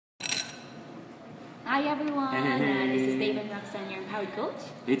Hi everyone, this is Dave and Roxanne, your Empowered Coach.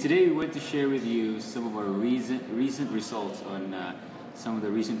 Hey, today we want to share with you some of our recent results on some of the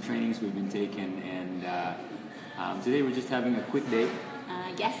recent trainings we've been taking, and today we're just having a quick day.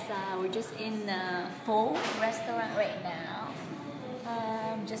 Yes, we're just in the Pho restaurant right now.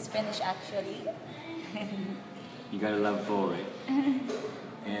 Just finished actually. You gotta love Pho, right?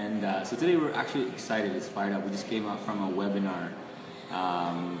 And so today we're actually excited, it's fired up. We just came out from a webinar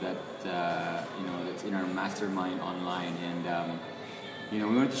that's in our mastermind online, and we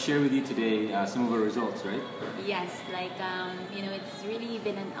wanted to share with you today some of our results, right? Yes, it's really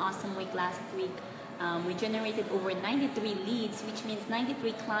been an awesome week last week. We generated over 93 leads, which means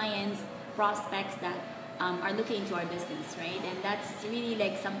 93 clients, prospects that are looking into our business, right? And that's really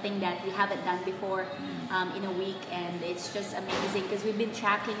like something that we haven't done before in a week, and it's just amazing because we've been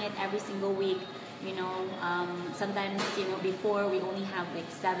tracking it every single week. Sometimes, before we only have like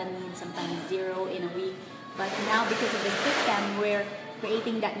 7 leads, sometimes 0 in a week. But now because of the system, we're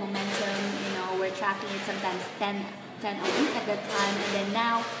creating that momentum, we're tracking it sometimes 10 a week at that time. And then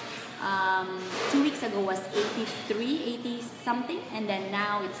now, 2 weeks ago was 80 something, and then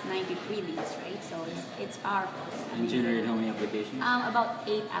now it's 93 leads, right? So it's powerful. You generated how many applications? About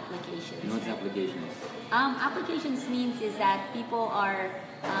 8 applications. And what's applications? Applications means is that people are,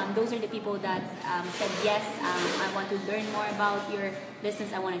 those are the people that said, yes, I want to learn more about your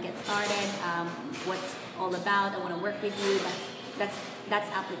business, I want to get started, what's all about, I want to work with you. That's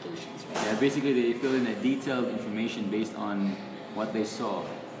applications, right? Yeah, basically they fill in a detailed information based on what they saw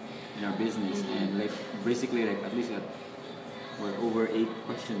in our business, and basically at least we're over 8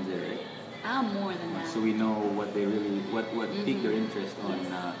 questions there, right? More than that. So we know what they really, what piqued their interest on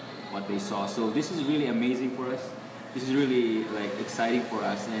what they saw. So this is really amazing for us. This is really exciting for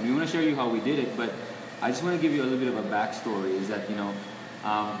us, and we want to show you how we did it. But I just want to give you a little bit of a backstory. Is that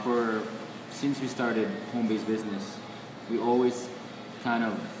since we started home-based business, we always kind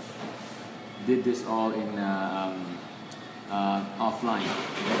of did this all in offline.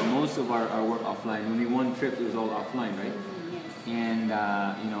 Most of our work offline. When we won trips, it was all offline, right? Yes. And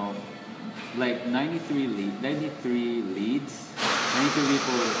 93 leads, 93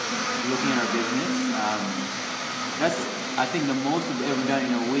 people looking at our business. That's, I think, the most we've ever done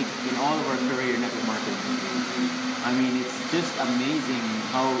in a week in all of our career network marketing. I mean, it's just amazing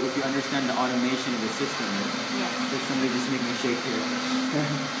how, if you understand the automation of the system, right? Yes. There's somebody just making a shake here.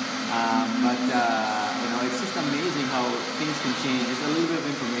 It's just amazing how things can change. Just a little bit of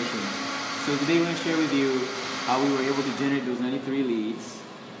information. So today we're going to share with you how we were able to generate those 93 leads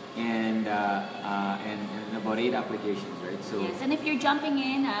and about 8 applications, right? So yes, and if you're jumping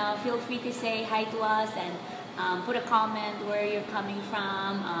in, feel free to say hi to us and put a comment where you're coming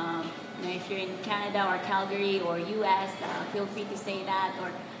from. If you're in Canada or Calgary or US, feel free to say that.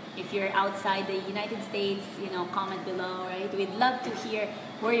 Or if you're outside the United States, comment below, right? We'd love to hear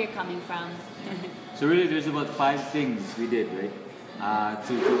where you're coming from. So really, there's about 5 things we did, right?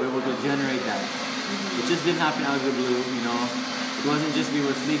 To be able to generate that. It just didn't happen out of the blue, It wasn't just we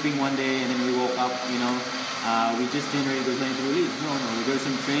were sleeping one day and then we woke up, we just generated those 93 leads. No, there was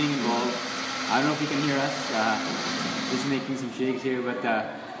some training involved. I don't know if you can hear us, just making some shakes here, but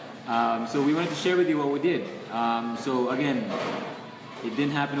so we wanted to share with you what we did. So again, it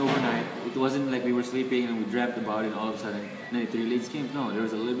didn't happen overnight. It wasn't like we were sleeping and we dreamt about it and all of a sudden 93 leads came. No, there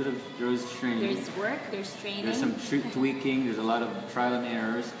was a little bit of, there was training. There's work, there's training. There's some tweaking, there's a lot of trial and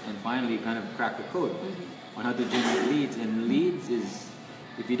errors, and finally kind of cracked the code on how to generate leads. And leads is,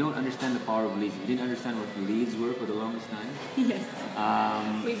 if you don't understand the power of leads, you didn't understand what leads were for the longest time. Yes.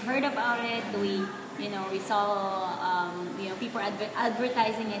 We've heard about it. We saw people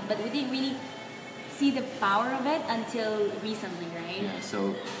advertising it, but we didn't really see the power of it until recently, right? Yeah.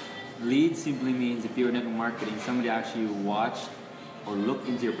 So lead simply means, if you're network marketing, somebody actually watched or looked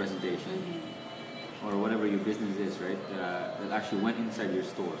into your presentation or whatever your business is, right? That actually went inside your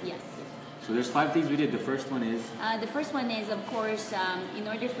store. Yes. So there's 5 things we did. The first one is? Of course, in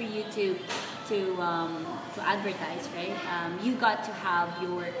order for you to advertise, right? You got to have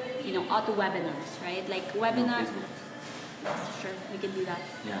your, auto webinars, right? Like webinars. Sure, we can do that.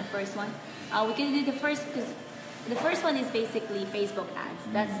 Yeah. The first one. We can do the first, because the first one is basically Facebook ads.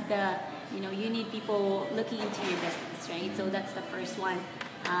 That's the, you need people looking into your business, right? So that's the first one.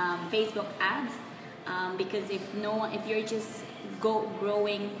 Facebook ads. Because if you're just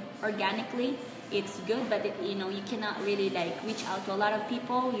growing organically, it's good, but you cannot really reach out to a lot of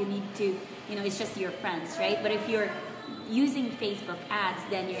people. You need to, it's just your friends, right? But if you're using Facebook ads,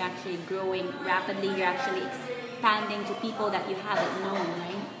 then you're actually growing rapidly. You're actually expanding to people that you haven't known,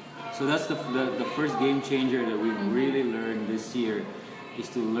 right? So that's the first game changer that we really learned this year, is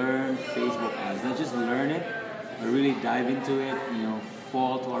to learn Facebook ads. Not just learn it, but really dive into it. You know,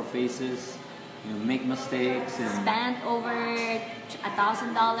 fall to our faces. You know, make mistakes and Spent over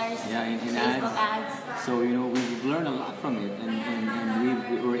 $1,000 yeah, in Facebook ads. So you know, we've learned a lot from it, and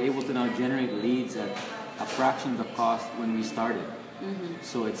we were able to now generate leads at a fraction of the cost when we started.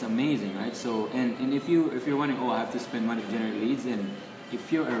 So it's amazing, right? So and if you're wondering, oh, I have to spend money to generate leads, and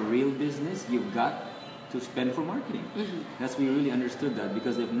if you're a real business, you've got to spend for marketing. That's we really understood that,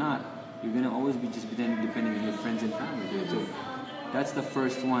 because if not, you're gonna always be just depending on your friends and family. Right? So that's the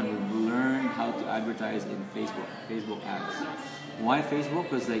first one. We've learned how to advertise in Facebook ads. Why Facebook?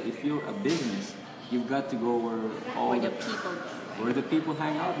 Because like if you're a business, you've got to go where the people go. where the people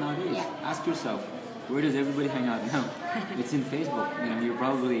hang out nowadays. Yeah. Ask yourself, where does everybody hang out now? It's in Facebook. You know, you're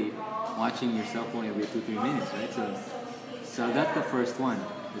probably watching your cell phone every 2-3 minutes, right? So that's the first one.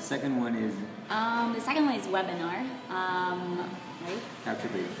 The second one is webinar, right? capture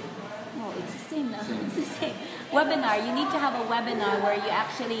page. Oh, it's the same now. Same. It's the same. Webinar. You need to have a webinar where you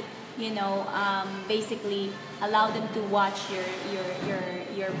actually, basically allow them to watch your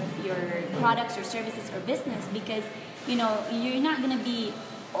products or services or business, because you're not gonna be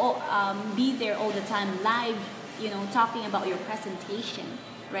there all the time live, talking about your presentation,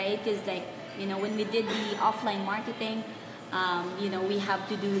 right? Because when we did the offline marketing, we have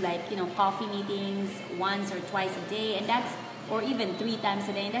to do coffee meetings once or twice a day, and or even 3 times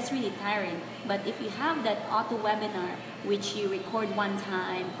a day, and that's really tiring. But if you have that auto webinar, which you record one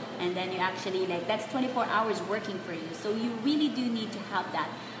time, and then you actually that's 24 hours working for you. So you really do need to have that.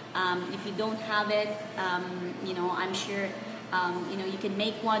 If you don't have it, I'm sure you can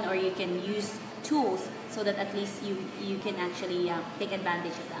make one, or you can use tools so that at least you can actually take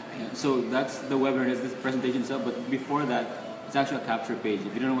advantage of that. Right? So that's the webinar, is this presentation itself, but before that, it's actually a capture page.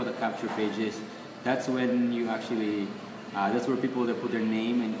 If you don't know what a capture page is, that's when you actually, that's where people that put their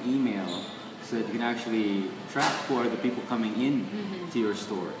name and email, so that you can actually track who are the people coming in to your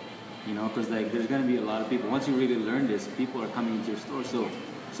store. Because there's going to be a lot of people. Once you really learn this, people are coming into your store. So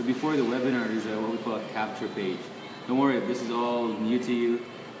before the webinar is what we call a capture page. Don't worry, if this is all new to you,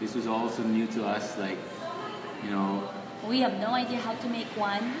 this was also new to us. We have no idea how to make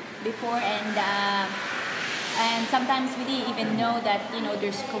one before, and sometimes we didn't even know that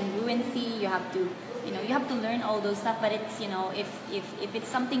there's congruency. You have to learn all those stuff. But it's if it's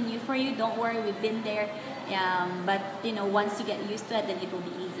something new for you, don't worry, we've been there. But once you get used to it, then it will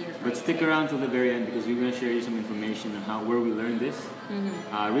be easier for you. But stick around till the very end, because we're going to share you some information on where we learned this.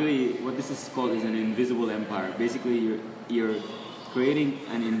 Really, what this is called is an invisible empire. Basically, you're creating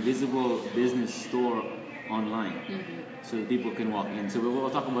an invisible business store online, so that people can walk in. So we'll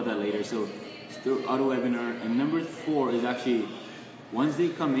talk about that later. So through auto webinar, and number 4 is actually once they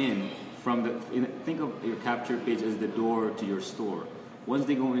come in think of your capture page as the door to your store. Once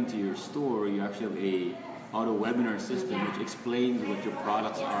they go into your store, you actually have a auto webinar system which explains what your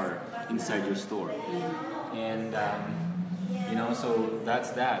products are inside your store. And so that's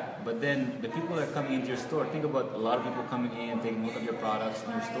that. But then the people that are coming into your store, think about a lot of people coming in, taking a look at your products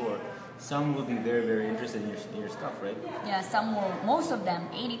in your store. Some will be very, very interested in your stuff, right? Yeah, some will. Most of them,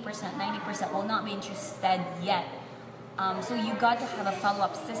 80%, 90%, will not be interested yet. So you got to have a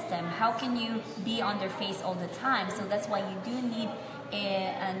follow-up system. How can you be on their face all the time? So that's why you do need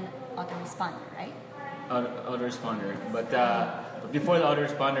an autoresponder, right? Autoresponder. But before the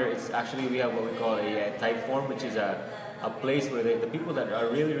autoresponder, it's actually, we have what we call a type form, which is a place where the people that are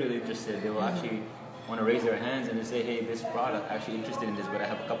really, really interested, they will actually want to raise their hands and they say, hey, this product, actually interested in this, but I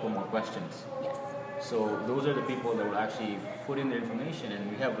have a couple more questions. Yes. So those are the people that will actually put in their information, and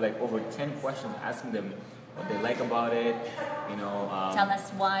we have over 10 questions asking them what they like about it. Tell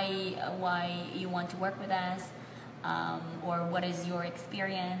us why you want to work with us, or what is your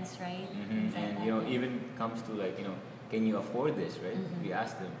experience, right? And even comes to can you afford this, right? We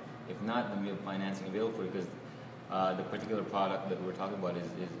ask them. If not, then we have financing available for you, because the particular product that we're talking about is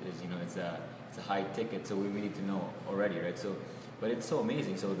it's a high ticket, so we need to know already, right? So, but it's so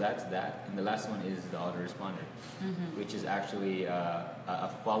amazing. So that's that, and the last one is the autoresponder, which is actually a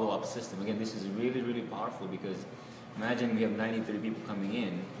follow-up system. Again, this is really, really powerful, because imagine we have 93 people coming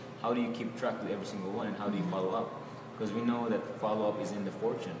in. How do you keep track of every single one, and how do you follow up? Because we know that follow-up is in the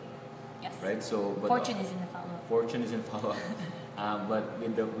fortune. Yes. Right. So, but fortune is in the follow-up. Fortune is in follow-up. But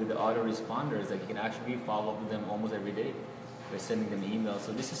with the autoresponders, you can actually follow up with them almost every day. We're sending them emails.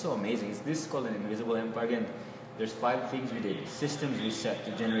 So this is so amazing. This is called an invisible empire. Again, there's 5 things we did. Systems we set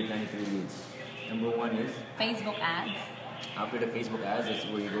to generate 93 leads. Number 1 is Facebook ads. After the Facebook ads, that's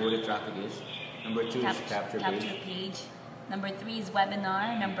where you go where the traffic is. Number 2 is capture page. Number 3 is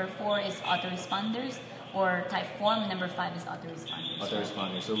webinar. Number 4 is autoresponders. or type form. Number 5 is autoresponder.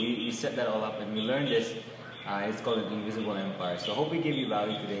 Autoresponder. So we set that all up and we learned this. It's called an Invisible Empire. So I hope we gave you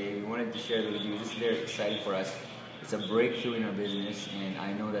value today. We wanted to share that with you. This is very exciting for us. It's a breakthrough in our business, and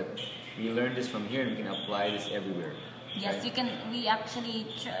I know that we learned this from here and we can apply this everywhere. Yes, right? you can. We actually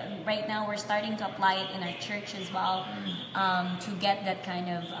right now we're starting to apply it in our church as well, to get that kind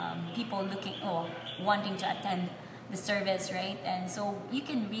of people wanting to attend the service, right? And so you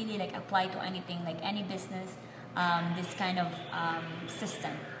can really like apply to anything, like any business, this kind of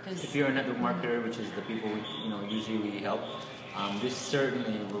system. If you're a network marketer, which is the people usually we help, this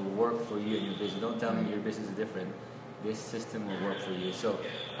certainly will work for you and your business. Don't tell me your business is different. This system will work for you. So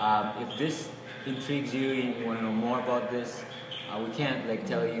if this intrigues you, you want to know more about this, we can't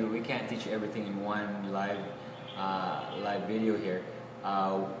tell you, we can't teach you everything in one live video here.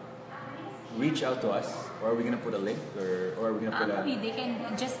 Reach out to us, or are we gonna put a link, or are we gonna put a? They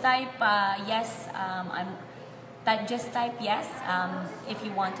can just type yes. Just type yes if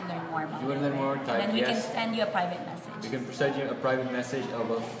you want to learn more about it. If you want to learn more, type then we yes. can send you a private message. We can send you a private message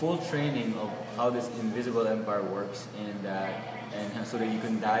of a full training of how this Invisible Empire works, and so that you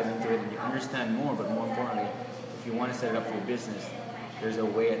can dive into it and you understand more. But more importantly, if you want to set it up for your business, there's a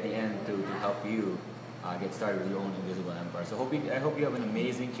way at the end to help you get started with your own Invisible Empire. So I hope you have an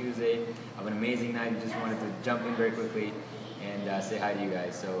amazing Tuesday, have an amazing night. Just wanted to jump in very quickly and say hi to you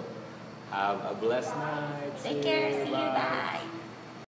guys. So have a blessed night. Take care. See you. Bye.